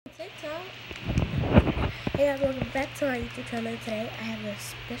Hey guys, welcome back to my YouTube channel. Today I have a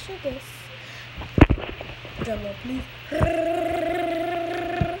special guest. Drum roll, please.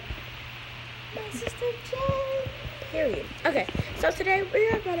 My sister Jay. Period. Okay, so today we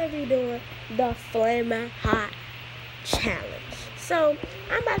are gonna be doing the Flamin' Hot Challenge. So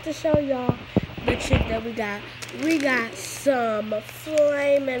I'm about to show y'all the trick that we got. We got some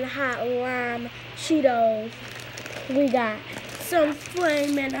Flamin' Hot Lime Cheetos. We got some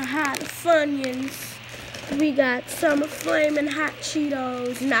Flamin' Hot Funyuns. We got some Flamin' Hot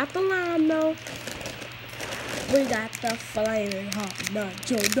Cheetos, not the lime though. We got the Flamin' Hot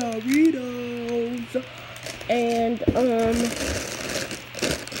Nacho Doritos. And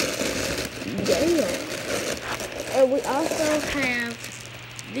damn. And we also have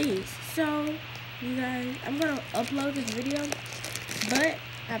these. So you guys, I'm gonna upload this video, but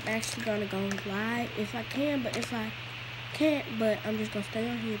I'm actually gonna go live if I can, but if I can't, but I'm just gonna stay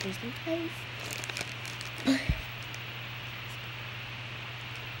on here just in case.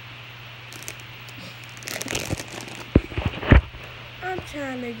 I'm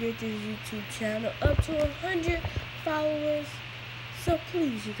trying to get this YouTube channel up to 100 followers. So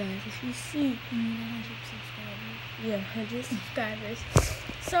please, you guys, if you see 100 subscribers, yeah, 100 subscribers.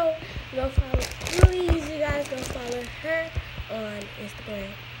 So go follow, please, you guys, go follow her on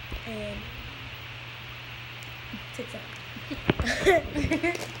Instagram and TikTok.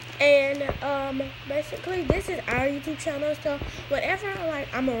 And basically this is our YouTube channel, so whenever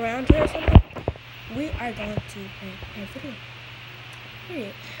I'm around here or something, we are going to make a video.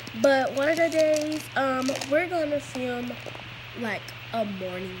 Period. But one of the days, we're gonna film like a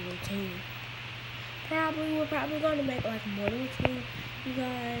morning routine. We're probably gonna make like a morning routine, you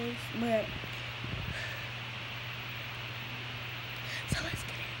guys. But so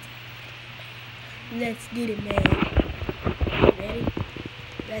let's get it, man. Ready?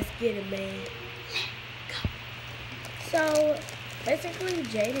 Let's get it, man. Let's go. So basically,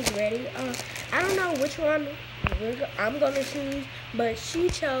 Jade is ready. I don't know which one I'm gonna choose, but she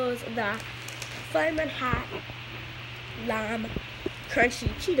chose the Flamin' Hot Lime Crunchy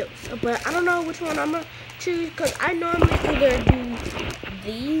Cheetos. But I don't know which one I'm gonna choose because I normally either do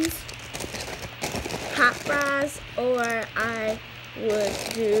these hot fries or I would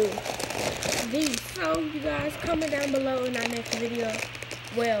do these. So you guys, comment down below in our next video.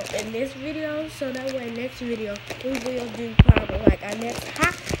 Well, in this video, so that way next video we will do probably like our next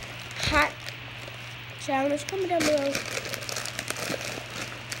hot challenge. Comment down below.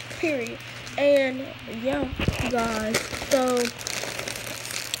 Period. And yeah, you guys. So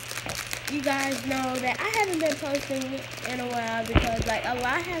you guys know that I haven't been posting in a while because like a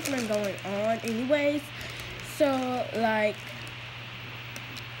lot has been going on anyways. So like,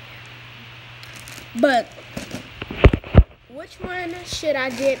 but which one should I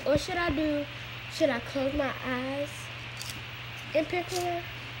get, or should I do? Should I close my eyes and pick one?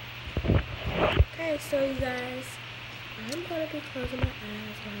 Okay, so you guys, I'm gonna be closing my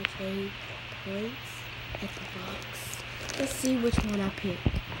eyes while Jade points at the box. Let's see which one I pick.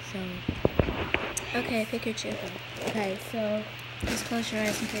 So, okay, pick your chip. Okay, so just close your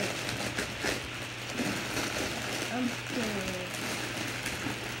eyes and pick. I'm scared.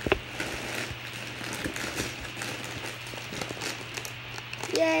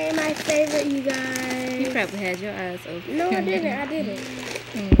 Yay, my favorite, you guys. You probably had your eyes open. No, I didn't. I didn't.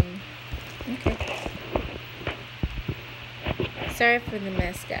 Okay. Sorry for the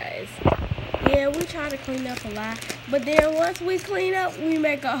mess, guys. Yeah, we try to clean up a lot, but then once we clean up, we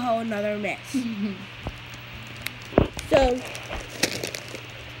make a whole nother mess. So,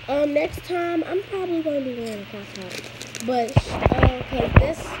 next time, I'm probably going to be wearing a crop top. But,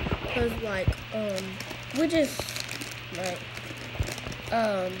 cause like, we just, like,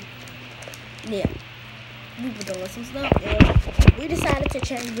 yeah, we were doing some stuff, and we decided to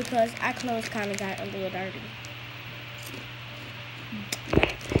change because our clothes kind of got a little dirty.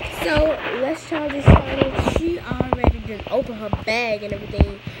 So let's try this started. She already did open her bag and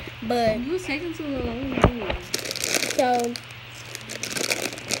everything, but you was taking too long. So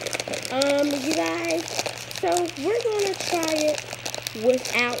you guys, so we're gonna try it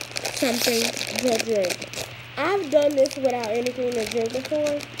without something to drink. I've done this without anything to drink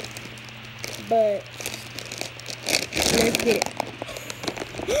before, but let's get it.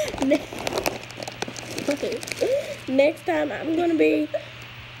 Next time we're gonna be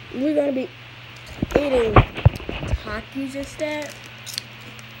eating Takis instead.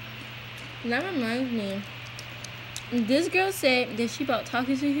 That reminds me. This girl said that she brought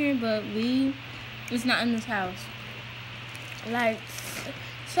Takis in here, but it's not in this house. Like,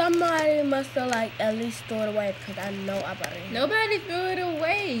 somebody must have at least thrown it away because I know I brought it in. Nobody threw it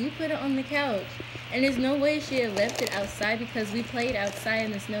away. You put it on the couch. And there's no way she had left it outside because we played outside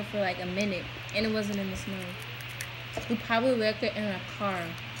in the snow for like a minute and it wasn't in the snow. We probably left it in a car.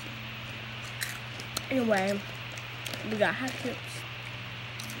 Anyway, we got hot chips.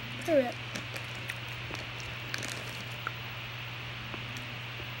 Hurry up.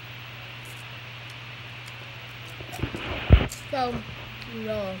 So,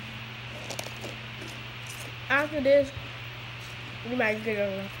 no. After this, we might get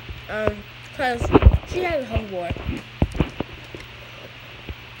her, cause she has a hoverboard.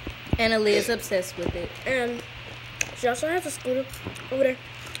 And Aaliyah's obsessed with it. And she also has a scooter over there.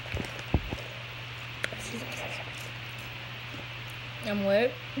 She's obsessed. I'm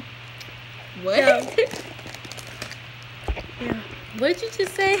what? What? So, yeah. What did you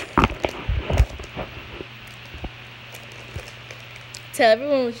just say? Tell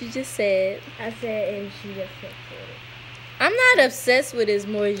everyone what you just said. I said, and she just said it. I'm not obsessed with it as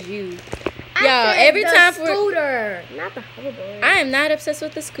more as you. I Y'all, said every the time scooter, not the hoverboard. I am not obsessed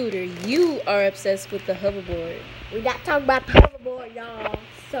with the scooter. You are obsessed with the hoverboard. We not talking about the hoverboard, y'all.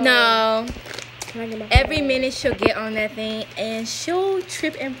 So, No. can I get my Every hoverboard? minute she'll get on that thing and she'll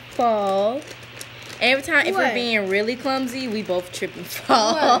trip and fall. Every time, if we're What? being really clumsy, we both trip and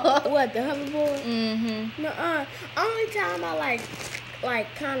fall. What, the hoverboard? Mm-hmm. No, only time I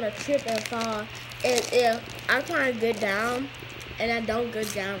like kind of trip and fall is if I'm trying to get down and I don't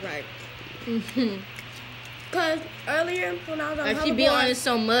get down right. Mm-hmm. Cause earlier when I was on Like hoverboard, she be on it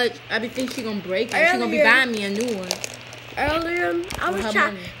so much, I be think she gonna break it. She gonna be Earlier- buying me a new one. earlier I For was her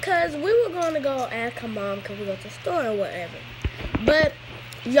trying, money. cause we were going to go ask her mom cause we go to the store or whatever. But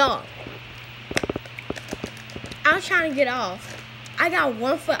y'all, I was trying to get off. I got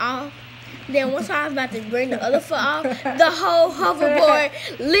one foot off. Then once I was about to bring the other foot off, the whole hoverboard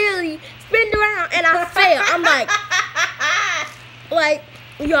literally spinned around and I fell. I'm like,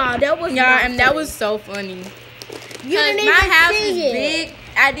 y'all, that was Y'all, not and that funny. was so funny. You didn't my even house see is it. big.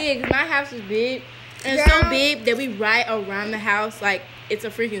 I did, 'cause my house is big. And it's so Girl. big that we ride around the house like it's a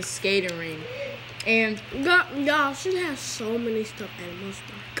freaking skating ring. And Y'all, she has so many stuffed animals.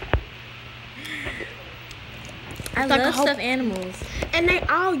 I like a love whole- stuffed animals. And they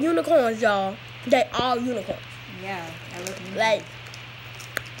all unicorns, y'all. They all unicorns. Yeah, I love them. Like,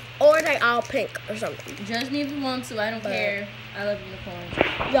 or they all pink or something. Judge me if you want to. I don't But- care. I love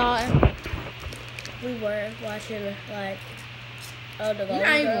unicorns. Y'all, we were watching, like, the Golden You're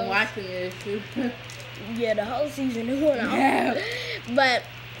not even Girls. watching this. Yeah, the whole season went off. Yeah. But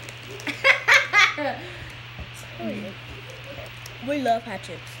we love hot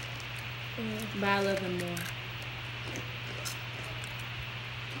chips. But I love them more.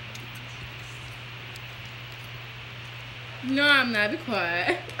 No, I'm not. Be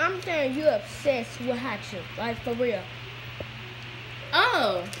quiet. I'm saying you obsessed with hot chips, like for real.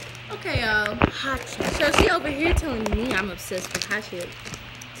 Oh, okay, y'all. Hot chips. So she over here telling me I'm obsessed with hot chips.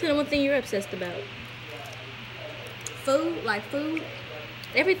 Tell them one thing you're obsessed about. Food, like food.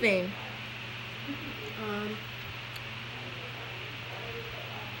 Everything.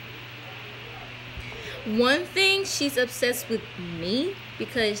 One thing she's obsessed with me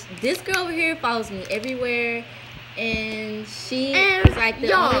because this girl over here follows me everywhere, and she And is like the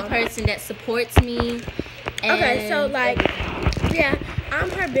y'all- only person that supports me. Okay, so and like, everything. yeah, I'm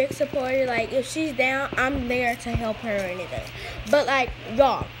her big supporter. Like, if she's down, I'm there to help her or anything. But like,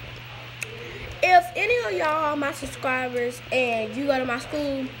 y'all, if any of y'all are my subscribers and you go to my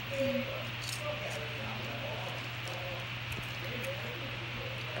school,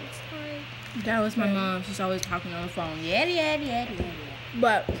 I'm sorry, That was my mom. She's always talking on the phone. Yaddy, yaddy, yaddy, yaddy.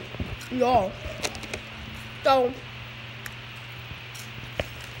 but y'all, so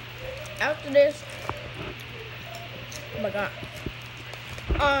after this, oh my god,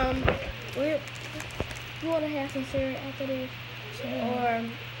 you want to have some cereal after this? Or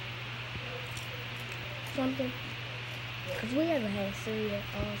something? Because we haven't had cereal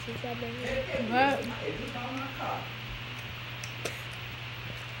since I've been here. What?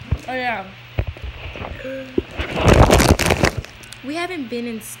 Oh, yeah. We haven't been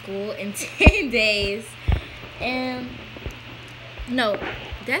in school in 10 days. And, no,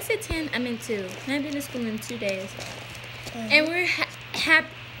 that's at 10. I mean 2. I haven't been to school in 2 days. And we're happy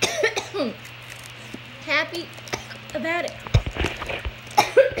about it.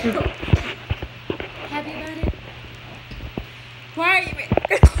 Happy about it? Why are you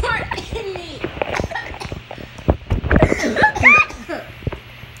recording me?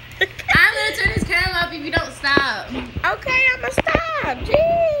 I'm gonna turn this camera off if you don't stop. Okay, I'm going to stop.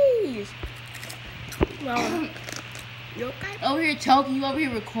 Jeez. Well, you okay? Over here choking, you over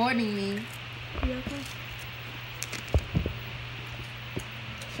here recording me. You okay?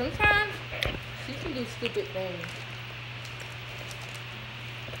 Sometimes She can do stupid things.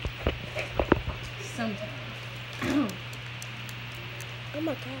 Sometimes. Oh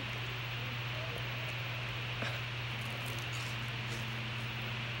my god.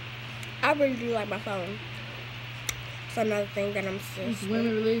 I really do like my phone. It's another thing that I'm These serious.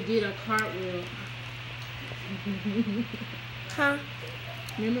 women really did a cartwheel. Huh?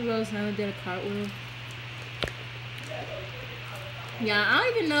 Remember Rose Nella did a cartwheel? Yeah, I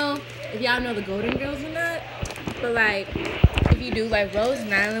don't even know if y'all know the Golden Girls or not. But like, if you do, like Rose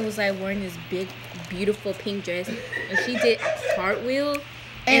Nyland was like wearing this big, beautiful pink dress, and she did a cartwheel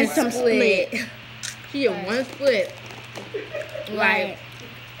And some split. She did one split. Like,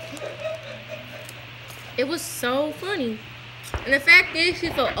 it was so funny. And the fact is,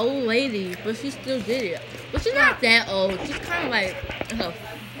 she's an old lady, but she still did it. But she's not that old. She's kind of like in her,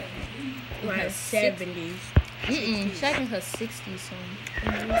 Like 70s. she's like in her 60s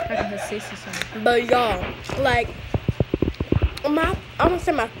something. Like in her 60s something. But y'all, like, I'm gonna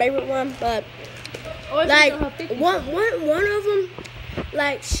say my favorite one, but like one of them,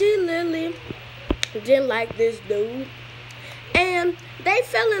 like she literally didn't like this dude, and they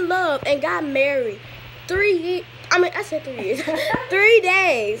fell in love and got married 3 years. I mean, I said 3 years. 3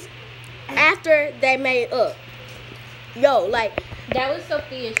 days after they made up. Yo, like That was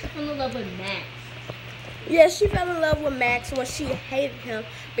Sophia. She fell in love with Max. yeah, she fell in love with Max when she hated him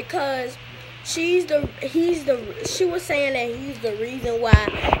because she was saying that he's the reason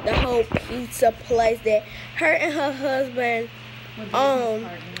why the whole pizza place that her and her husband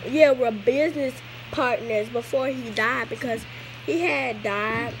were business partners before he died, because he had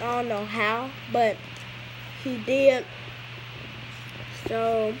died, I don't know how, but he did.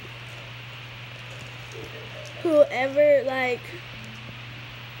 So whoever, like,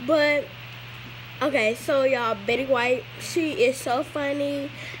 but okay, so y'all, Betty White, she is so funny,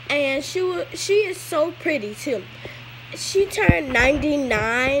 and she is so pretty too. She turned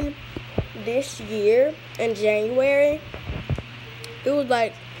 99 this year in January. It was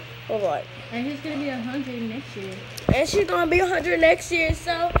like, And she's gonna be 100 next year. and she's gonna be 100 next year.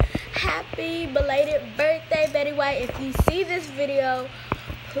 So happy belated birthday, Betty White! If you see this video,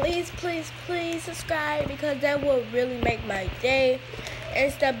 please, please, please subscribe, because that will really make my day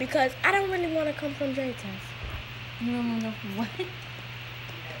and stuff. Because I don't really want to come from Jade's house. No, what?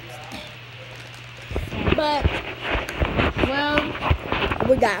 But Well,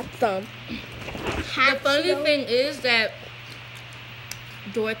 we got some. the funny thing is that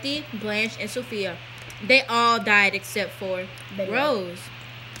Dorothy, Blanche, and Sophia, they all died except for Betty Rose.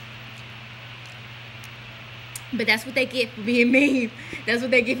 But that's what they get for being mean. That's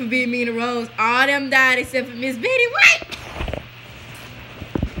what they get for being mean to Rose. All them died except for Miss Betty White.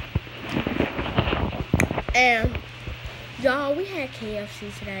 And y'all, we had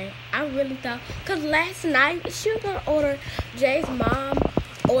KFC today. I really thought, because last night she was gonna order, Jay's mom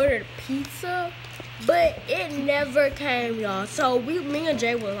ordered pizza, but it never came, y'all. So me and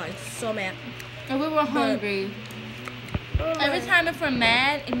Jay were like so mad. And we were hungry. Every time if we're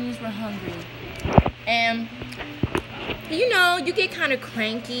mad, it means we're hungry. And you know, you get kind of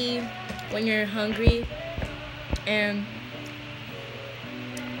cranky when you're hungry. And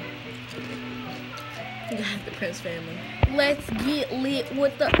you got the Prince family. Let's get lit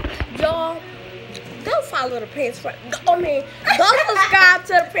with the, y'all. Go follow the Prince family. Go subscribe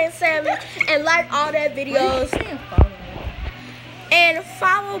to the Prince family and like all their videos. And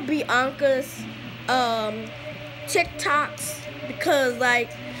follow Bianca's TikToks, because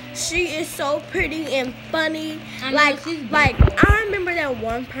like she is so pretty and funny. I remember that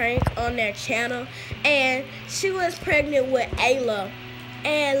one prank on their channel, and she was pregnant with Ayla,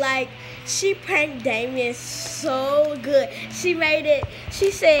 and like she pranked Damien so good. She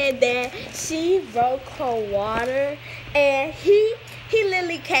said that she broke her water, and he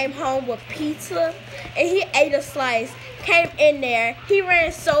literally came home with pizza, and he ate a slice. Came in there, he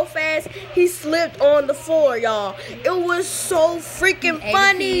ran so fast, he slipped on the floor, y'all. It was so freaking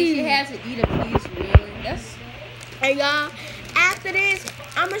funny. She has to eat a piece, really. And y'all, after this,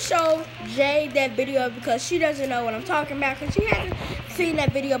 I'm gonna show Jay that video, because she doesn't know what I'm talking about, because she hasn't seen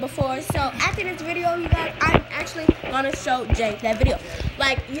that video before. So after this video, you guys, I'm actually gonna show Jay that video.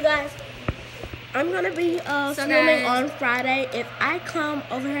 Like, you guys, I'm gonna be filming on Friday if I come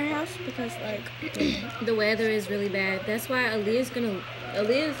over her house, because like the weather is really bad. That's why Aaliyah's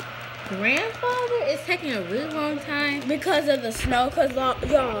grandfather is taking a really long time, because of the snow. Cause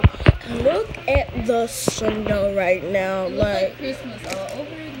y'all, look at the snow right now. it looks like Christmas all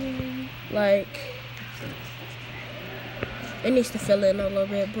over again. Like it needs to fill in a little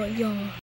bit, but y'all.